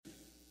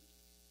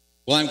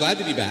Well, I'm glad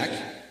to be back.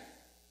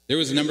 There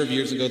was a number of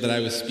years ago that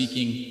I was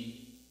speaking,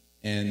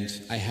 and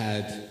I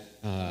had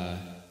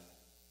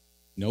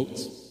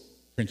notes,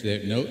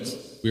 printed out notes.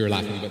 We were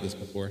laughing about this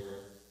before.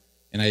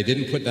 And I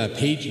didn't put the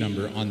page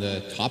number on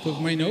the top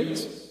of my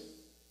notes.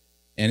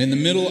 And in the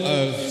middle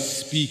of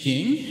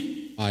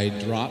speaking, I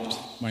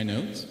dropped my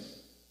notes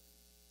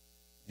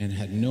and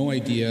had no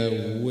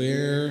idea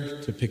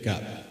where to pick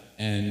up.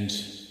 And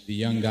the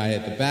young guy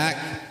at the back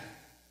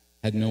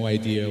had no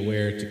idea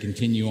where to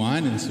continue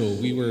on, and so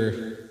we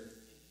were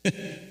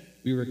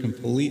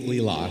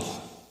completely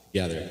lost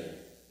together.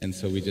 And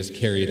so we just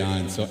carried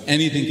on. So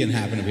anything can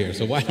happen up here.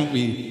 So why don't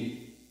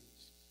we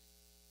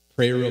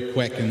pray real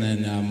quick, and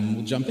then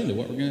we'll jump into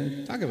what we're going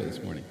to talk about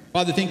this morning.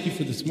 Father, thank you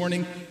for this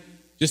morning,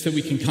 just that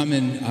we can come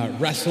and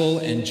wrestle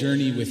and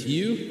journey with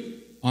you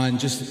on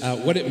just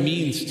what it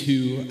means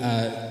to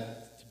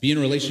be in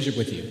a relationship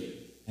with you.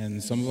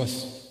 And some of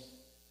us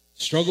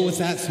struggle with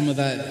that. Some of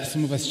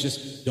us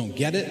just don't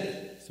get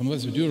it. Some of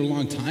us have been doing it a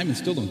long time and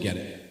still don't get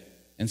it.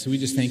 And so we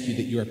just thank you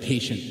that you are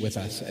patient with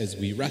us as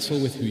we wrestle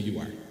with who you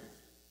are.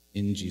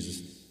 In Jesus'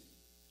 name.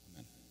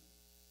 Amen.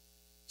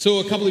 So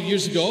a couple of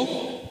years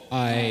ago,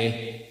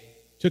 I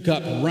took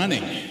up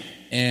running.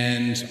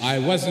 And I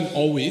wasn't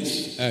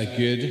always a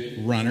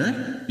good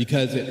runner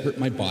because it hurt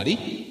my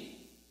body.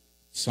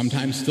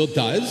 Sometimes still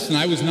does. And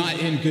I was not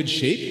in good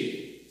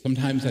shape.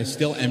 Sometimes I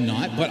still am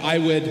not. But I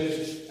would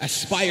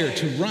aspire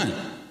to run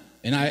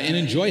and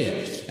enjoy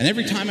it. And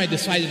every time I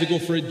decided to go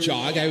for a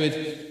jog, I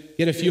would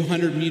get a few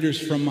hundred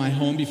meters from my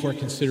home before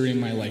considering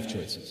my life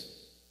choices.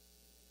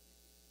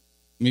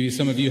 Maybe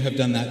some of you have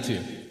done that too.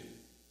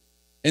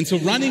 And so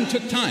running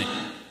took time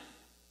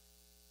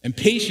and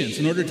patience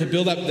in order to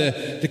build up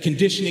the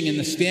conditioning and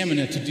the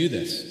stamina to do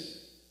this.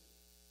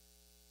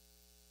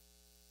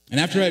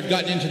 And after I'd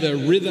gotten into the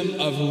rhythm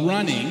of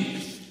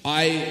running,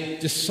 I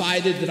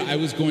decided that I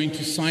was going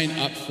to sign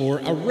up for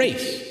a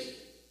race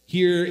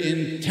here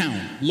in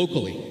town,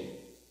 locally.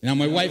 Now,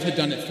 my wife had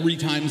done it 3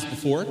 times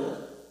before,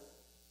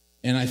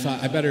 and I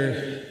thought, I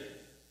better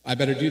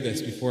do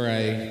this before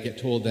I get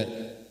told that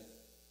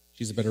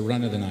she's a better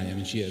runner than I am,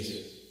 and she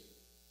is.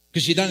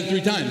 Because she'd done it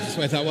 3 times,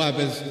 so I thought,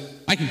 well,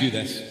 I can do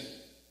this.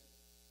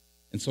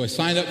 And so I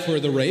signed up for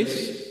the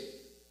race,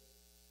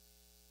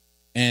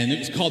 and it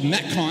was called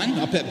Metcon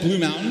up at Blue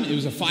Mountain. It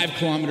was a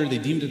 5-kilometer, they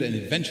deemed it an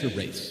adventure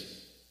race.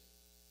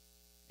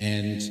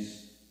 And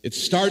it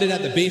started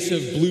at the base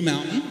of Blue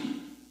Mountain,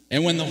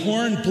 and when the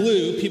horn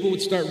blew, people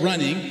would start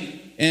running,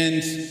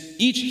 and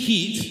each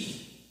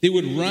heat, they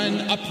would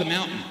run up the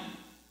mountain,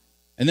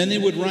 and then they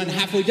would run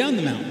halfway down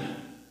the mountain,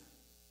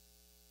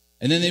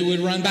 and then they would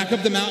run back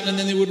up the mountain, and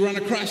then they would run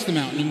across the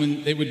mountain, and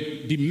when they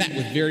would be met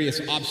with various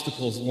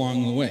obstacles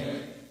along the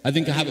way. I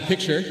think I have a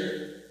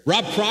picture.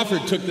 Rob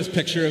Crawford took this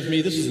picture of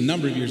me. This was a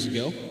number of years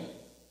ago.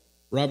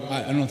 Rob,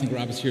 I don't think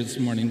Rob is here this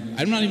morning.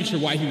 I'm not even sure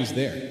why he was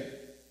there.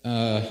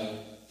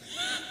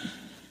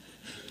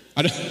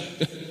 I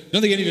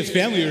don't think any of his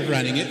family was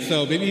running it,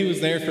 so maybe he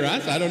was there for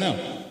us. I don't know.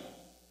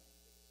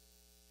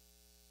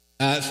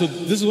 So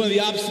this is one of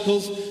the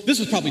obstacles. This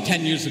was probably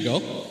 10 years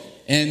ago,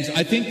 and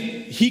I think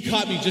he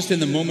caught me just in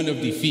the moment of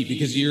defeat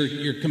because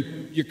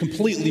you're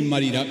completely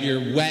muddied up.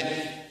 You're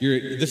wet.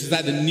 This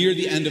is near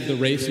the end of the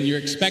race, and you're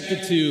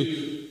expected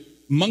to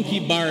monkey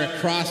bar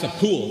across a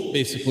pool,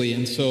 basically.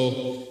 And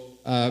so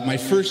my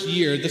first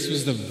year, this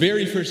was the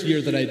very first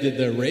year that I did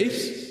the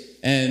race,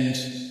 and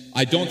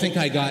I don't think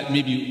I got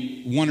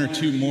maybe 1 or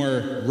 2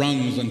 more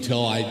rungs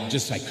until I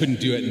couldn't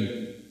do it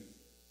and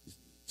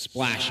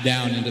splashed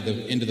down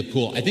into the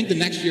pool. I think the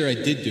next year I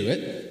did do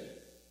it,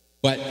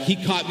 but he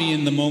caught me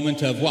in the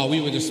moment of, well, we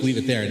would just leave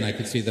it there, and I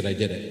could see that I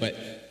did it.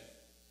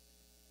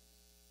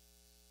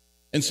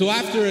 And so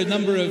after a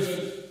number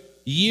of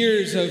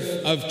years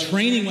of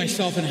training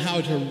myself in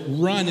how to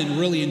run and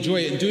really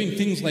enjoy it and doing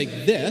things like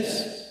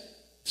this,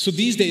 so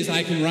these days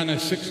I can run a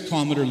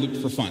 6-kilometer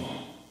loop for fun.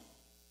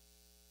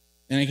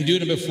 And I can do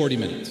it in about 40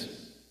 minutes.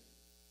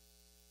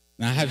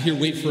 And I have here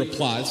wait for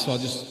applause, so I'll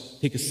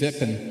just take a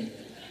sip and...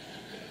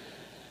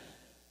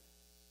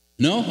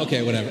 No?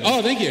 Okay, whatever.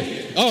 Oh, thank you.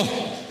 Oh,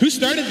 who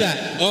started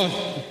that?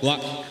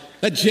 Oh,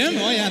 that Jim?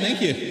 Oh, yeah,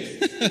 thank you.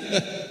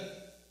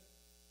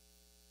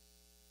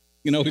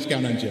 You know who's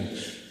counting on Jim.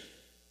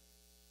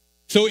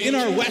 So in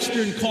our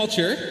Western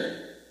culture,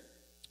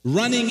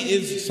 running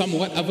is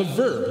somewhat of a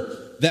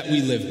verb that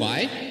we live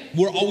by.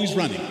 We're always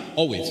running,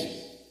 always.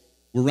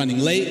 We're running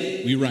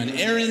late, we run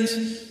errands,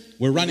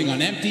 we're running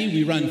on empty,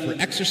 we run for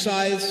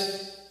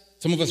exercise.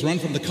 Some of us run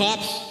from the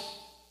cops.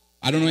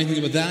 I don't know anything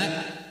about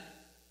that.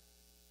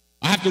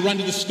 I have to run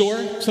to the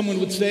store, someone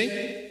would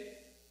say.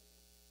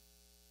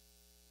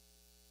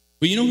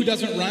 But you know who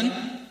doesn't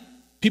run?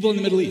 People in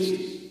the Middle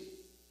East.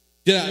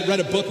 I read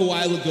a book a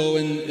while ago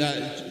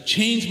and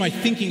changed my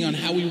thinking on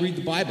how we read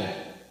the Bible.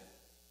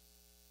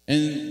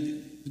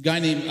 And a guy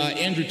named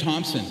Andrew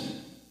Thompson,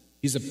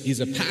 he's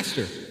a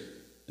pastor,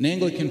 an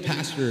Anglican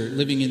pastor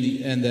living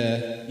in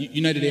the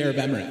United Arab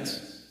Emirates.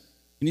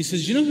 And he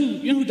says, you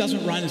know who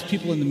doesn't run is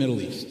people in the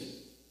Middle East.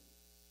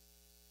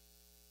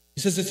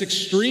 He says it's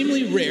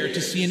extremely rare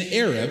to see an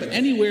Arab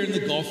anywhere in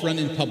the Gulf run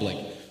in public.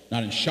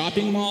 Not in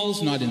shopping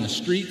malls, not in the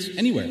streets,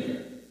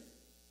 anywhere.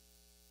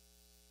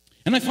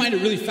 And I find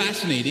it really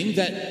fascinating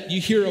that you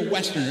hear a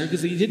Westerner,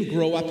 because he didn't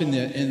grow up in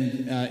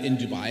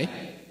Dubai,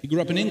 he grew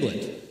up in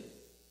England.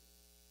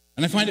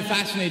 And I find it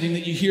fascinating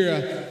that you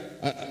hear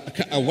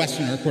a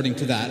Westerner, according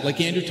to that, like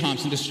Andrew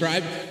Thompson,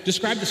 describe the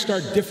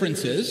stark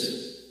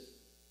differences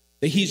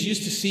that he's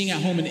used to seeing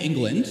at home in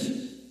England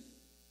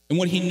and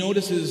what he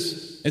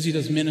notices as he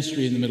does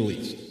ministry in the Middle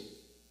East.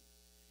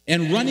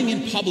 And running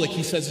in public,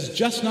 he says, is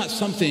just not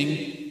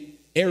something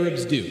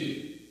Arabs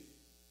do.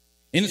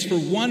 And it's for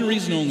one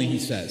reason only, he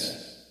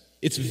says.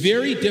 It's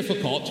very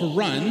difficult to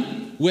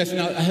run with,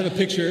 now I have a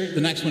picture,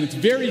 the next one, it's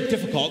very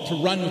difficult to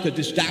run with a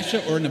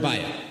dishdasha or an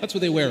abaya. That's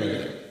what they wear over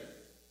there.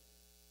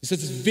 He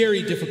says it's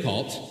very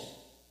difficult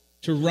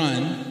to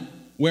run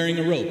wearing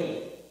a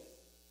robe.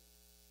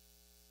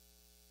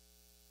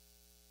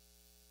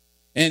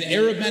 And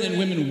Arab men and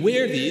women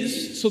wear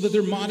these so that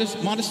they're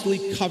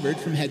modestly covered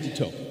from head to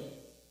toe.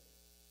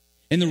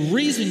 And the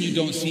reason you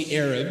don't see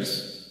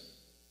Arabs,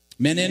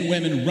 men and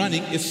women,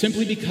 running is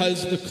simply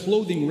because the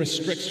clothing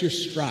restricts your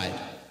stride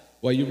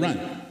while you run.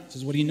 This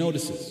is what he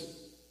notices.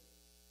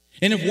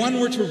 And if one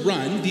were to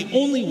run, the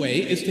only way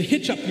is to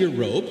hitch up your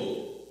robe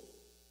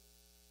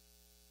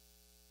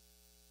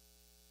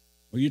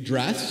or your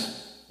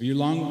dress or your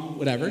long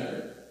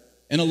whatever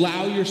and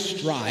allow your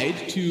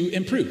stride to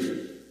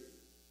improve.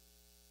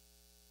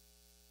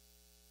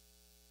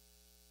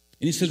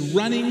 And he says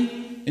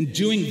running and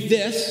doing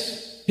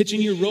this,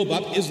 hitching your robe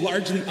up, is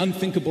largely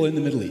unthinkable in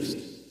the Middle East.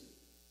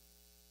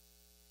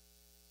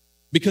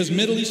 Because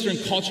Middle Eastern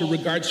culture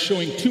regards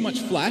showing too much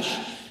flesh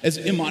as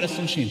immodest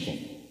and shameful.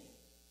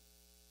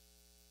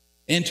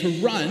 And to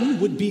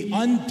run would be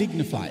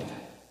undignified.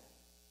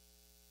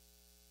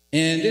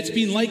 And it's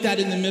been like that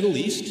in the Middle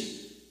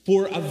East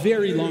for a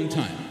very long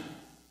time.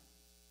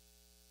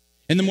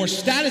 And the more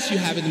status you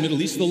have in the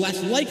Middle East, the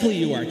less likely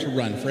you are to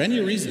run for any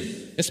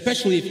reason,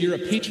 especially if you're a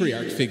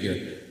patriarch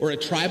figure or a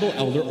tribal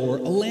elder or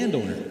a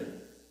landowner.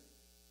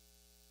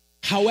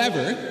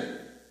 However,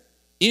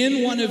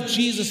 in one of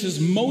Jesus'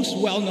 most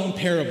well-known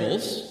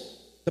parables,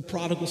 the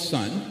prodigal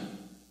son,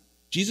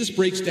 Jesus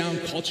breaks down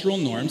cultural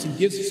norms and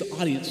gives his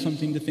audience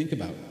something to think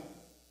about.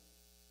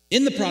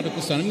 In the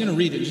prodigal son, I'm going to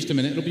read it in just a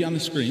minute, it'll be on the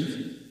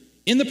screen.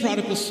 In the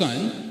prodigal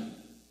son,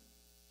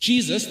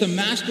 Jesus, the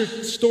master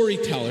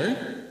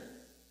storyteller,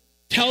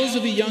 tells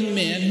of a young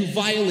man who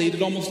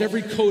violated almost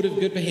every code of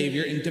good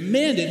behavior and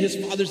demanded his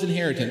father's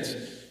inheritance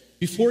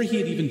before he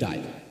had even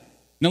died.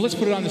 Now let's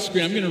put it on the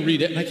screen. I'm going to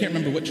read it, and I can't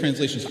remember what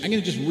translation. So I'm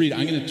going to just read it.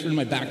 I'm going to turn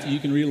my back to you.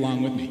 You can read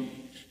along with me.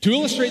 To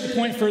illustrate the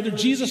point further,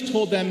 Jesus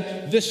told them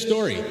this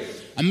story.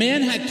 A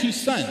man had 2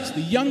 sons.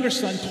 The younger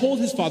son told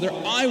his father,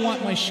 I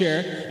want my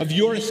share of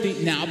your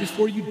estate now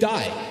before you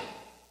die.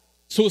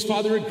 So his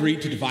father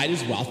agreed to divide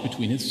his wealth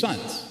between his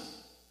sons.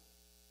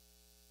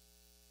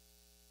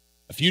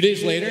 A few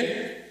days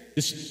later,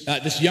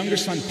 this younger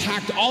son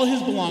packed all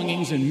his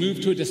belongings and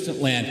moved to a distant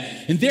land.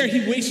 And there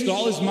he wasted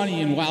all his money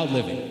in wild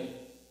living.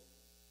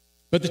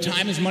 But the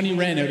time his money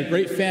ran out, a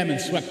great famine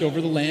swept over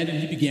the land and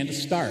he began to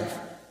starve.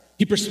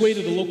 He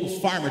persuaded a local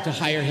farmer to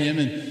hire him,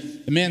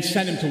 and the man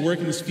sent him to work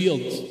in his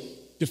fields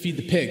to feed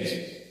the pigs.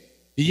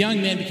 The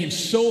young man became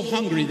so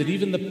hungry that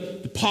even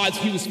the pods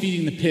he was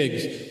feeding the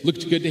pigs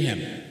looked good to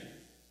him.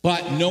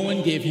 But no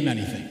one gave him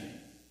anything.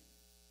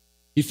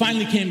 He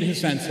finally came to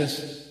his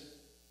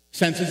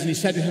senses, and he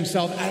said to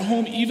himself, at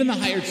home even the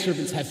hired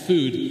servants have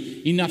food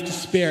enough to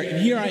spare,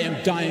 and here I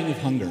am dying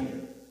of hunger.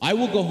 I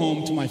will go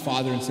home to my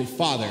father and say,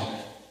 Father,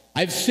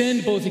 I've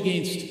sinned both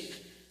against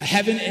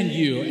heaven and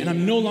you, and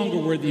I'm no longer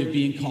worthy of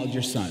being called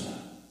your son.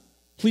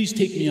 Please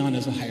take me on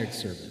as a hired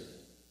servant.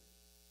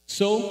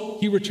 So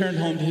he returned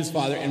home to his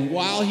father, and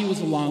while he was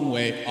a long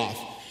way off,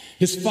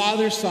 his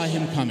father saw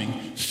him coming.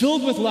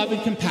 Filled with love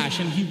and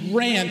compassion, he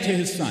ran to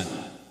his son,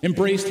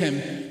 embraced him,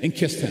 and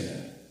kissed him.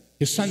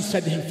 His son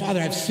said to him, Father,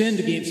 I've sinned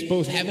against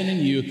both heaven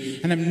and you,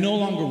 and I'm no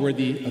longer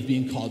worthy of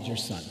being called your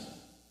son.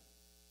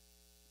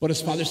 But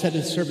his father said to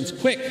his servants,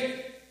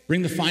 quick,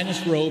 bring the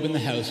finest robe in the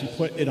house and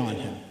put it on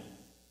him.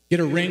 Get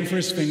a ring for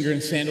his finger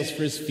and sandals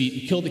for his feet,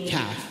 and kill the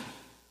calf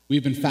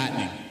we've been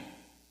fattening.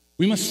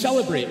 We must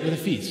celebrate with a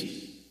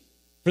feast.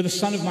 For the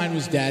son of mine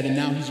was dead, and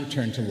now he's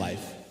returned to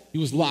life. He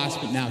was lost,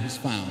 but now he's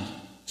found.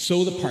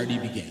 So the party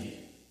began.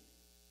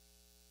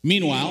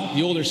 Meanwhile,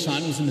 the older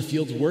son was in the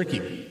fields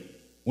working.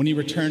 When he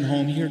returned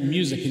home, he heard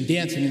music and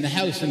dancing in the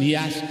house, and he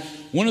asked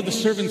one of the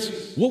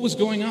servants, what was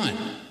going on?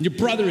 Your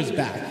brother is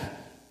back,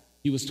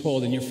 he was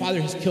told, and your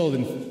father has killed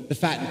the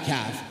fattened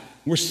calf.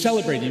 We're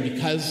celebrating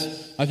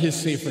because of his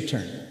safe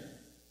return.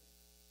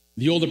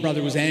 The older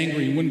brother was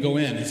angry and wouldn't go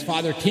in. His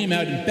father came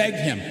out and begged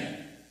him.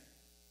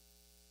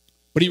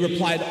 But he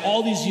replied,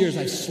 all these years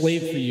I've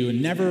slaved for you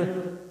and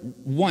never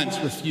once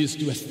refused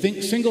to do a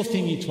single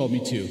thing you told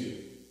me to.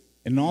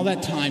 And in all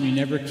that time, you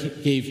never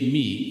gave me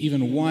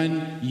even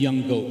one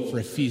young goat for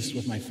a feast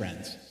with my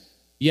friends.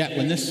 Yet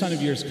when this son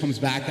of yours comes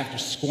back after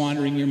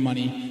squandering your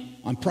money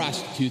on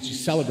prostitutes, you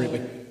celebrate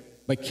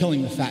by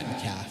killing the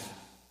fattened calf.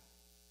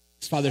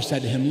 His father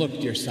said to him, "Look,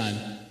 dear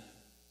son,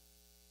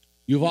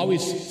 you have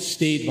always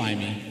stayed by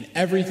me, and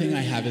everything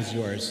I have is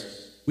yours.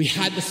 We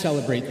had to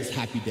celebrate this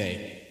happy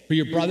day, for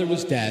your brother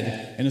was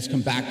dead and has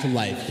come back to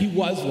life. He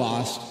was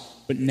lost,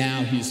 but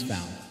now he's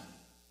found."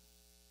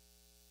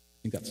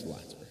 I think that's the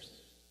last verse.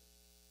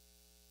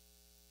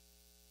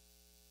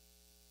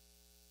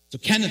 So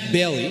Kenneth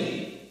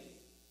Bailey,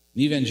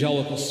 an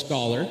evangelical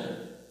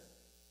scholar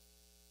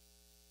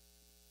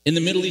in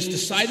the Middle East,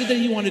 decided that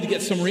he wanted to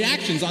get some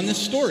reactions on this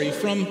story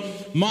from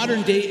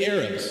modern-day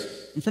Arabs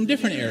and from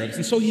different Arabs.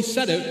 And so he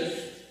set out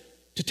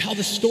to tell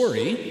the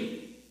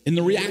story, and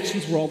the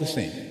reactions were all the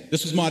same.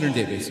 This was modern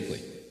day, basically.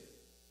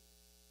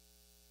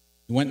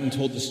 He went and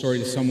told the story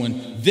to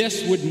someone.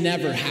 "This would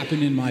never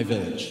happen in my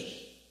village,"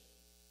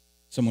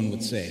 someone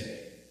would say.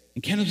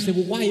 And Kenneth would say,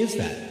 "Well, why is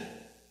that?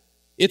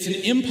 It's an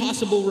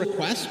impossible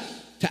request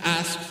to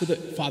ask for the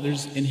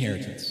father's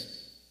inheritance."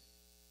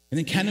 And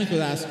then Kenneth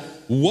would ask,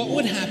 "What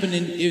would happen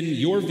in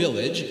your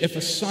village if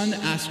a son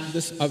asked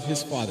this of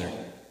his father?"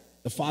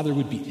 The father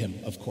would beat him,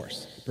 of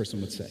course, the person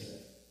would say.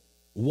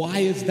 "Why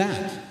is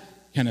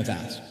that?" Kenneth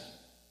asked.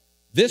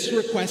 "This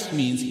request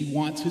means he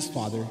wants his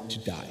father to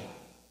die."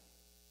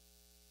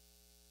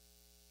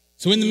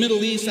 So in the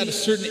Middle East, at a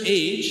certain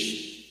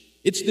age,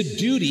 it's the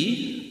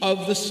duty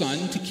of the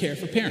son to care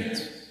for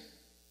parents.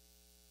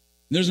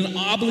 There's an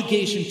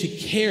obligation to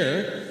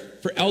care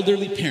for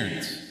elderly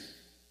parents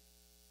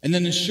and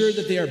then ensure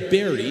that they are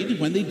buried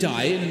when they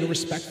die in a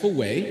respectful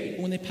way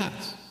or when they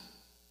pass.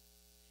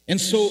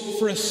 And so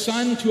for a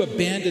son to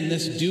abandon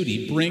this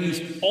duty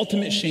brings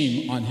ultimate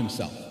shame on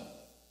himself.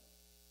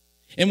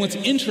 And what's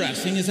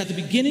interesting is at the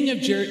beginning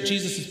of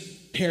Jesus'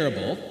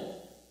 parable,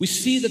 we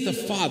see that the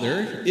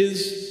father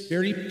is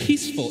very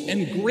peaceful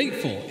and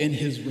grateful in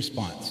his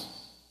response.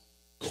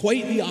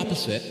 Quite the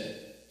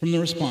opposite from the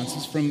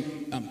responses from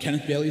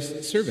Kenneth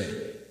Bailey's survey.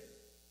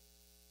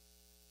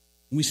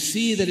 We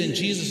see that in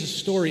Jesus'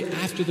 story,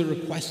 after the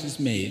request is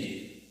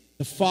made,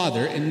 the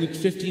father, in Luke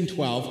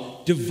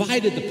 15:12,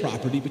 divided the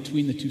property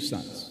between the two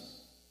sons.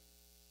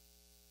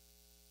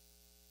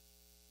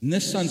 And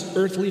this son's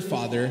earthly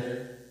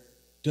father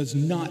does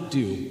not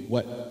do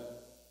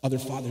what other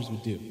fathers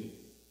would do.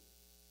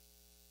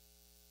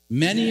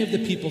 Many of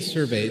the people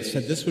surveyed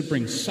said this would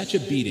bring such a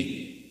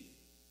beating,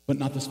 but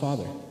not this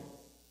father.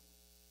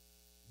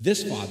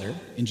 This father,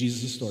 in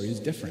Jesus' story, is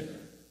different.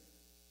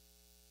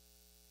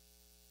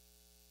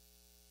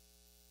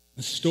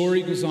 The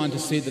story goes on to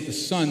say that the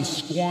son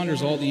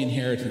squanders all the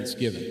inheritance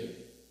given.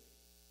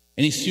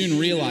 And he soon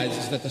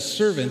realizes that the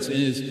servants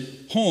in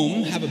his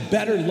home have a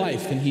better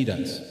life than he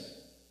does.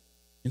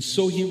 And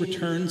so he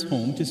returns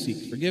home to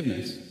seek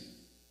forgiveness.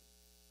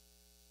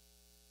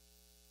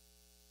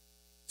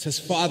 It says,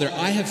 "Father,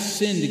 I have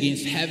sinned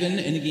against heaven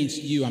and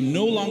against you. I'm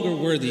no longer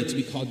worthy to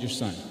be called your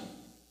son.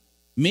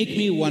 Make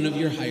me one of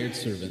your hired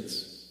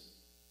servants."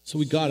 So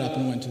he got up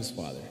and went to his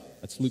father.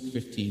 That's Luke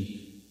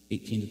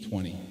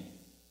 15:18-20.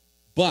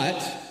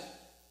 But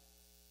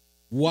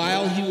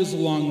while he was a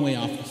long way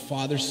off, the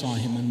father saw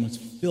him and was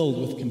filled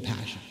with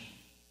compassion.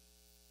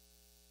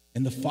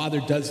 And the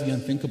father does the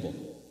unthinkable.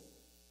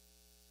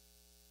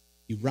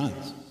 He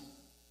runs.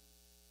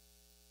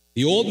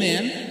 The old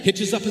man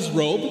hitches up his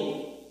robe,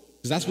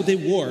 because that's what they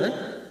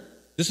wore.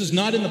 This is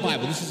not in the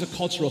Bible. This is a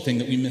cultural thing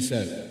that we miss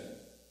out.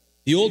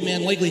 The old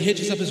man likely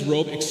hitches up his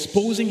robe,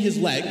 exposing his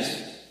legs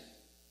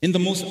in the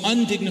most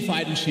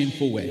undignified and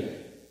shameful way,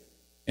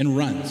 and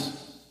runs,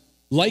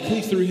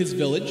 likely through his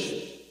village,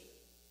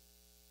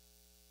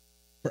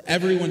 for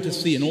everyone to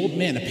see. An old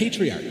man, a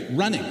patriarch,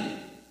 running,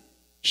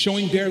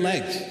 showing bare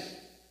legs.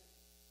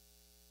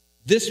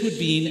 This would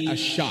be a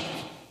shock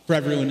for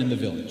everyone in the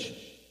village.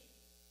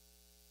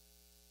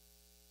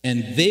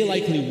 And they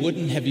likely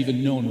wouldn't have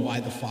even known why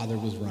the father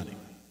was running.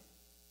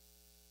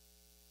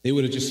 They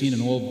would have just seen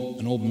an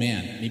old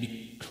man,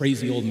 maybe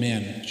crazy old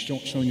man,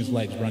 showing his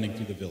legs running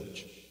through the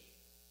village.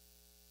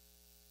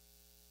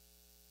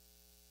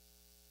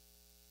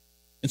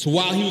 And so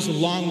while he was a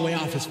long way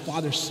off, his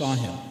father saw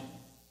him.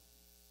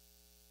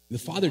 The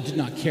father did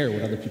not care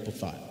what other people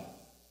thought.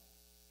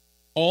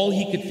 All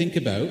he could think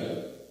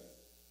about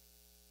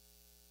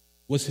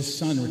was his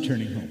son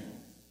returning home.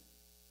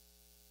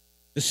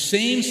 The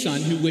same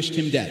son who wished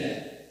him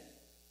dead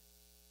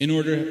in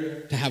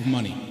order to have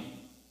money.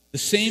 The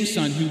same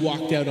son who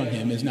walked out on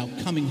him is now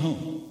coming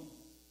home.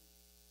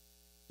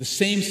 The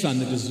same son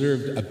that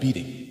deserved a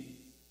beating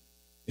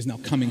is now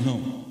coming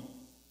home.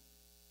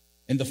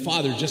 And the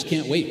father just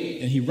can't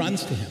wait, and he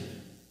runs to him.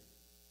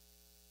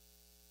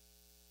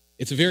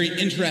 It's a very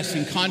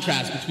interesting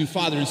contrast between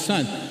father and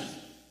son,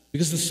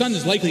 because the son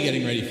is likely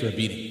getting ready for a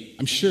beating.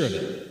 I'm sure of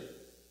it.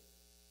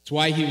 It's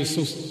why he was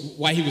so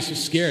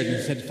scared, and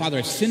he said, "Father,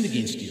 I've sinned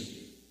against you."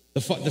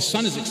 The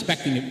son is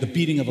expecting the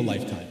beating of a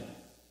lifetime,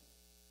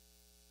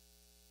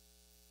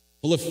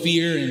 full of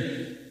fear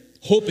and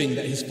hoping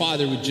that his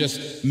father would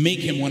just make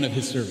him one of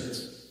his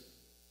servants.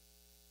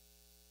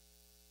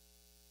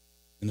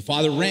 And the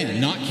father ran,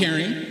 not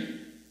caring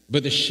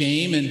about the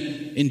shame and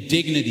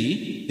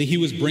indignity that he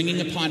was bringing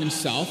upon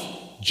himself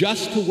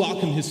just to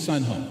welcome his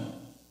son home.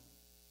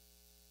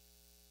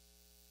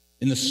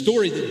 And the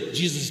story that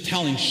Jesus is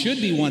telling should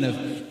be one of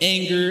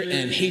anger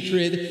and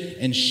hatred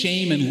and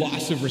shame and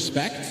loss of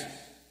respect.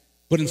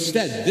 But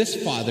instead,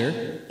 this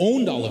father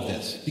owned all of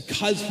this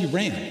because he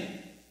ran.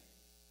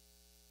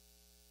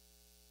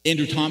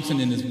 Andrew Thompson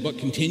in his book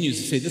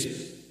continues to say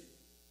this,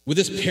 with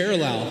this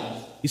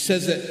parallel, he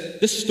says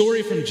that this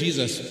story from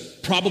Jesus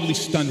probably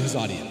stunned his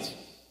audience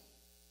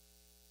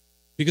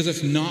because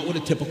it's not what a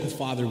typical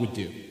father would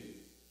do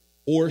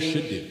or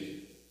should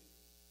do.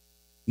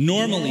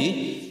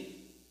 Normally,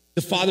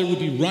 the father would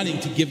be running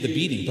to give the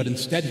beating, but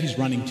instead he's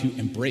running to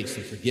embrace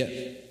and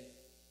forgive.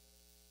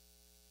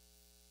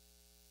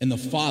 And the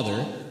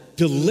father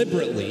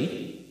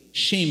deliberately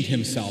shamed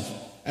himself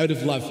out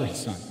of love for his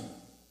son.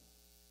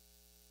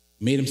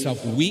 Made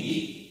himself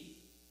weak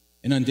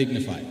and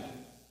undignified.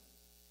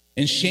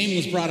 And shame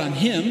was brought on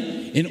him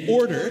in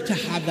order to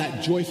have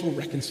that joyful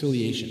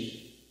reconciliation.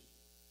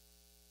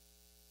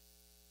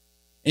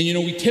 And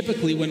we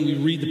typically, when we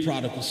read the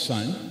prodigal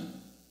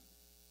son,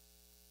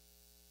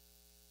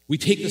 we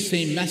take the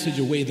same message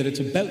away that it's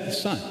about the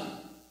son,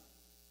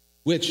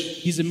 which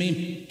he's the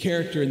main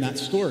character in that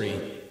story,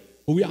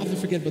 but we often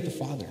forget about the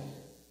father.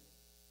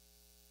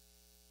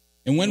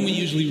 And when we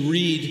usually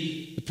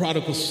read the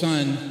prodigal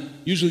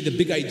son, usually the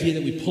big idea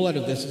that we pull out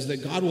of this is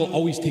that God will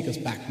always take us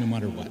back no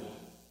matter what.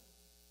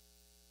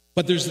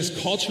 But there's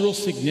this cultural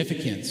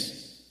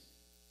significance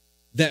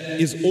that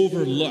is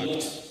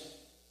overlooked,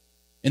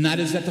 and that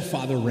is that the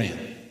father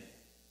ran.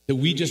 That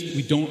we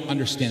don't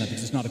understand that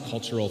because it's not a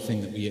cultural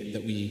thing that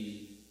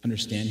we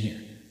understand here.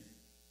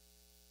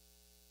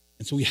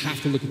 And so we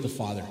have to look at the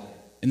father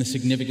and the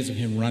significance of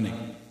him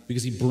running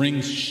because he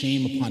brings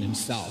shame upon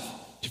himself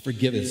to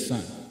forgive his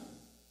son.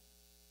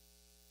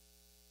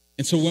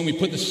 And so when we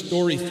put the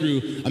story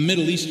through a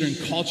Middle Eastern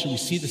culture, we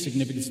see the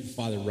significance of the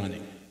father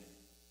running.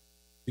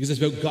 Because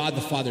it's about God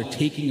the Father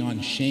taking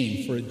on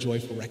shame for a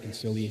joyful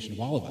reconciliation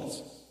of all of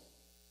us.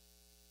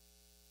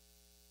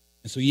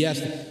 And so yes,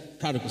 the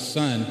prodigal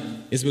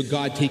son is about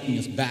God taking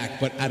us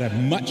back, but at a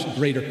much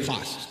greater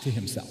cost to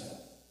himself.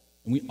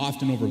 And we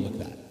often overlook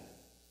that.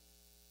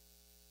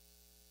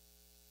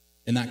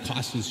 And that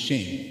cost is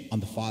shame on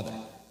the father.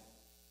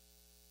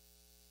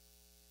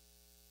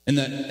 And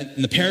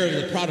the parable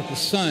of the prodigal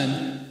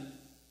son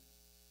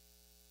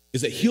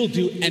is that he'll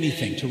do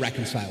anything to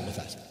reconcile with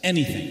us.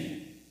 Anything.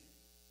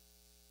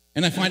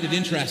 And I find it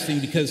interesting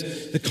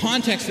because the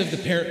context of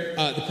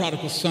the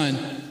prodigal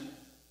son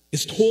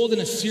is told in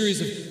a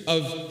series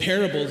of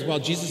parables while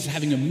Jesus is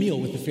having a meal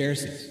with the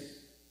Pharisees,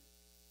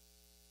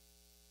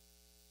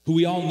 who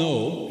we all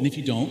know, and if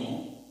you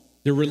don't,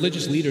 they're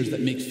religious leaders that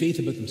make faith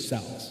about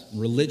themselves,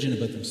 religion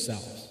about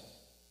themselves.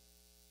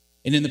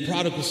 And in the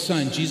prodigal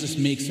son, Jesus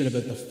makes it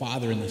about the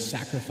father and the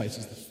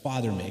sacrifices the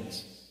father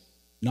makes,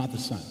 not the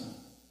son.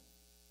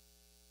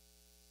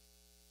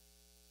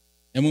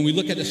 And when we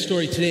look at the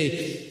story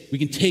today, we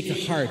can take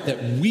to heart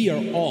that we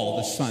are all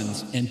the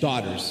sons and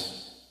daughters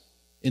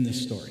in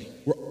this story.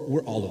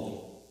 We're all of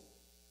them.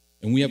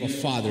 And we have a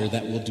father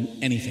that will do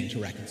anything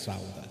to reconcile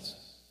with us.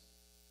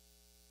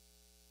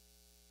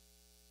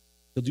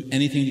 He'll do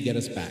anything to get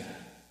us back.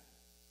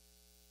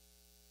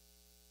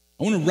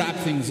 I want to wrap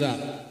things up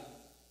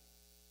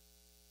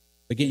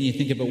by getting you to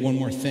think about one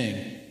more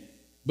thing,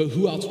 about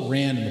who else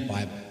ran in the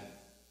Bible.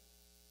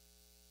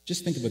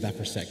 Just think about that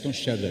for a sec. Don't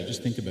shout it out.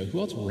 Just think about who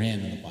else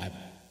ran in the Bible.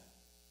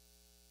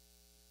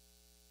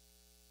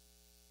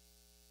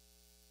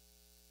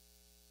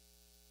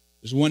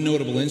 There's one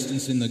notable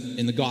instance in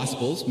the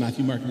Gospels,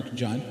 Matthew, Mark, Luke, and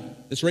John.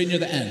 That's right near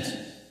the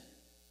end.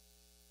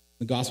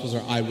 The Gospels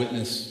are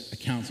eyewitness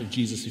accounts of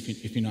Jesus,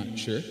 if you're not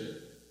sure.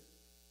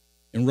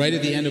 And right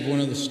at the end of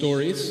one of the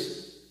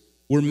stories,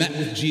 we're met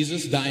with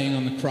Jesus dying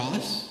on the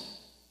cross.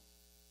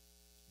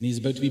 And he's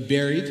about to be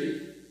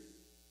buried.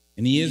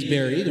 And he is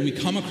buried. And we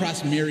come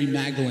across Mary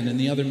Magdalene and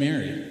the other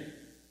Mary.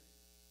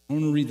 I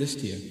want to read this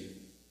to you.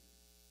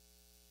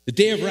 The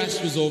day of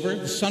rest was over.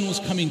 The sun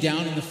was coming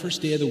down on the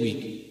first day of the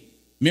week.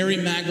 Mary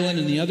Magdalene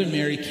and the other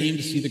Mary came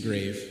to see the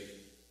grave.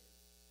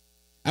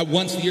 At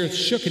once the earth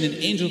shook, and an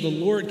angel of the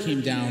Lord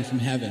came down from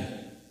heaven.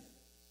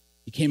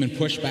 He came and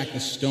pushed back the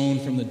stone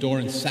from the door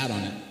and sat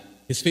on it.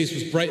 His face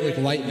was bright like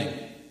lightning.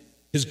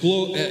 His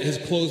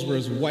clothes were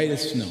as white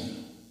as snow.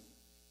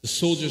 The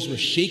soldiers were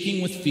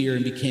shaking with fear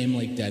and became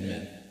like dead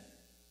men.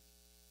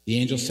 The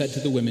angel said to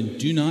the women,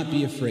 "Do not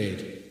be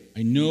afraid.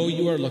 I know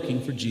you are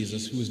looking for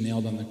Jesus who was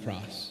nailed on the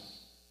cross.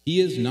 He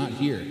is not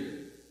here.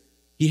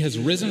 He has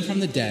risen from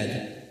the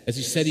dead, as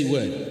he said he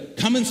would.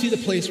 Come and see the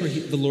place where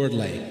the Lord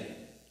lay.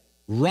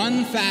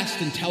 Run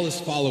fast and tell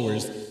his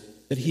followers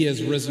that he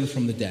has risen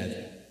from the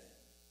dead.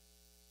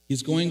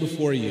 He's going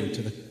before you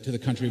to the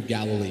country of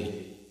Galilee.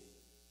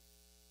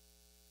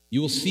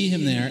 You will see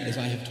him there as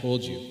I have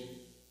told you."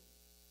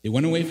 They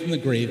went away from the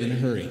grave in a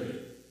hurry.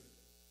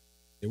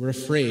 They were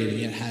afraid and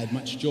yet had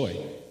much joy.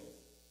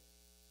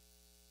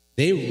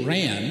 They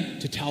ran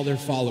to tell their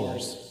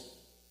followers,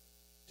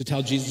 to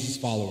tell Jesus'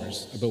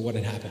 followers about what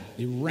had happened.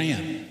 They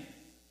ran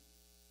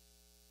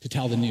to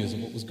tell the news of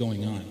what was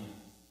going on.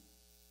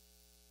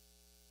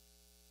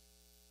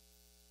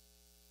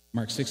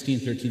 Mark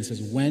 16:13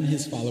 says, when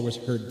his followers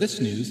heard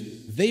this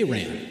news, they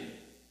ran.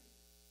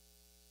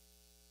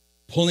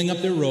 Pulling up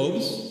their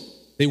robes,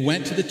 they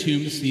went to the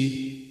tomb to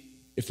see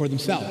it for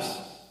themselves.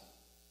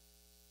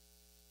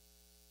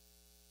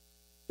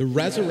 The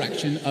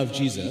resurrection of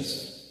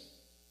Jesus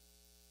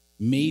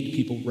made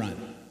people run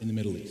in the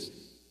Middle East.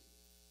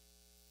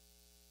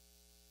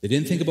 They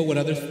didn't think about what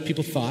other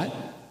people thought.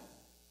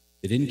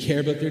 They didn't care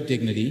about their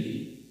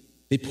dignity.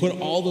 They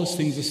put all those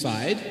things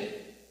aside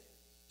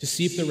to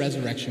see if the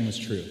resurrection was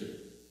true.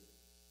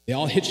 They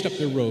all hitched up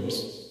their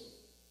robes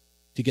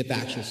to get the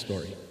actual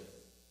story.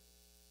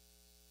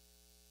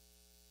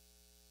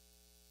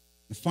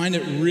 I find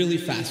it really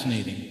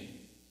fascinating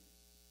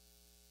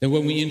that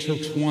when we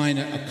intertwine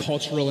a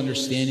cultural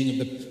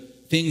understanding of the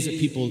things that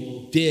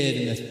people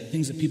did and the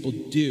things that people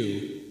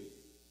do,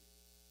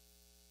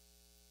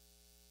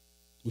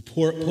 we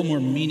pull more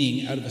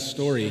meaning out of a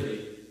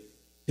story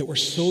that we're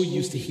so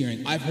used to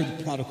hearing. I've heard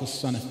the prodigal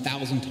son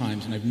 1,000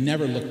 times, and I've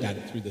never looked at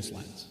it through this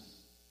lens.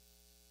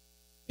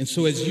 And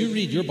so as you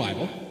read your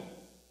Bible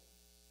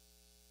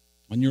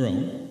on your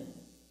own,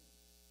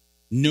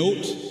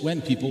 note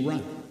when people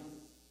run.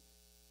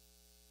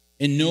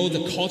 And know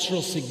the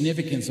cultural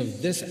significance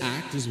of this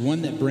act is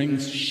one that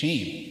brings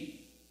shame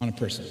on a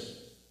person.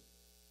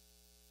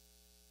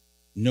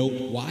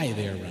 Note why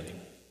they are running.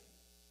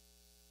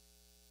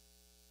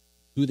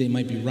 Who they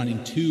might be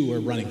running to or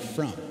running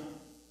from.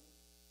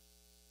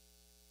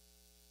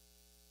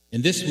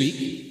 And this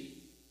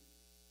week,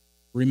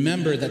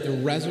 remember that the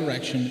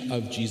resurrection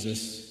of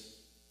Jesus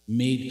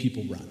made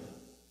people run.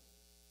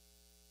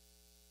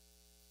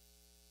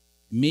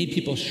 It made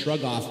people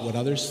shrug off what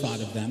others thought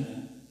of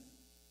them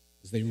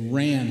as they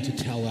ran to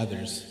tell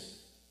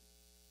others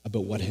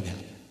about what had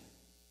happened.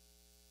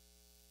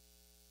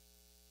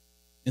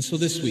 And so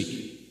this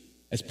week,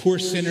 as poor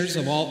sinners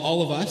of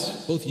all of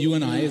us, both you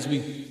and I, as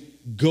we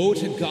go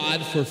to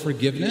God for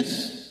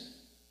forgiveness,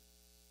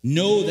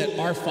 know that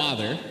our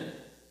Father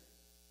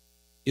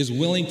is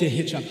willing to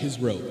hitch up his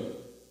robe,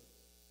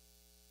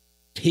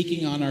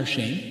 taking on our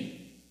shame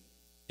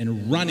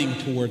and running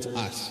towards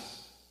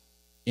us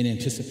in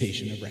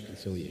anticipation of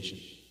reconciliation.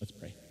 Let's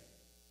pray.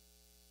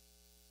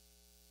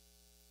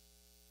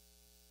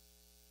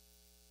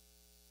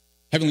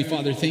 Heavenly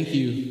Father, thank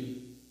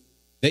you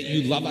that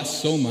you love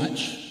us so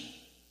much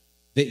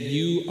that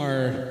you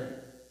are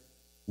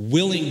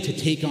willing to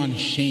take on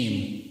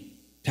shame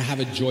to have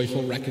a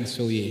joyful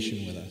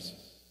reconciliation with us.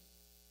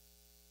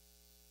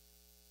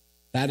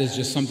 That is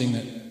just something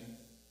that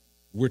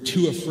we're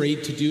too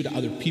afraid to do to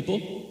other people.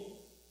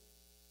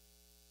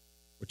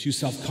 We're too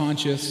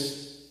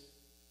self-conscious.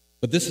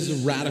 But this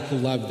is a radical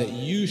love that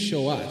you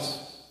show us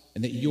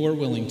and that you're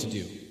willing to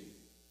do.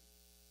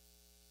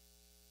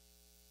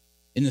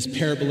 In this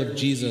parable of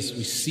Jesus,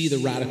 we see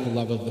the radical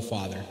love of the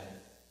Father.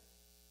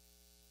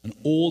 An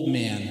old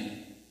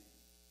man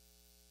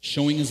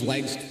showing his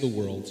legs to the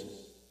world,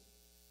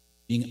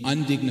 being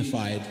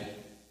undignified,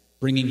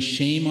 bringing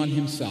shame on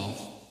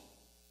himself,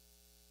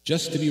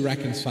 just to be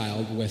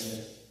reconciled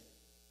with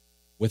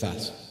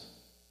us.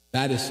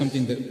 That is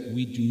something that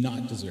we do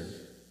not deserve.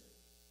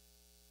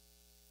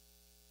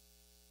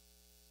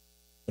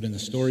 But in the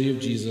story of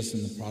Jesus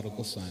and the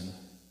prodigal son,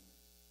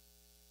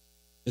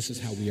 this is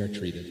how we are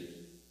treated.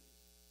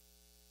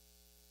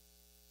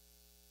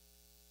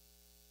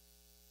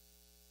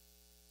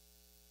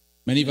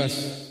 Many of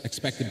us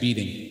expect a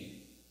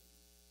beating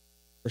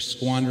for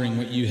squandering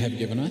what you have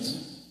given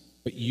us,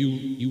 but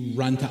you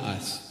run to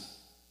us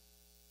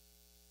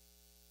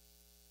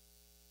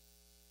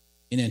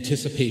in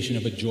anticipation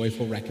of a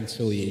joyful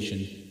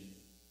reconciliation,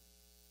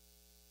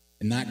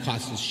 and that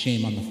causes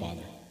shame on the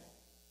Father.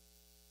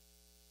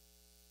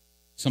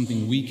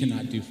 Something we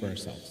cannot do for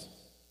ourselves.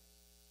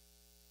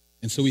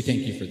 And so we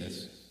thank you for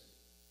this.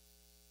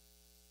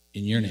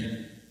 In your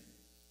name,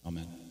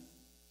 amen.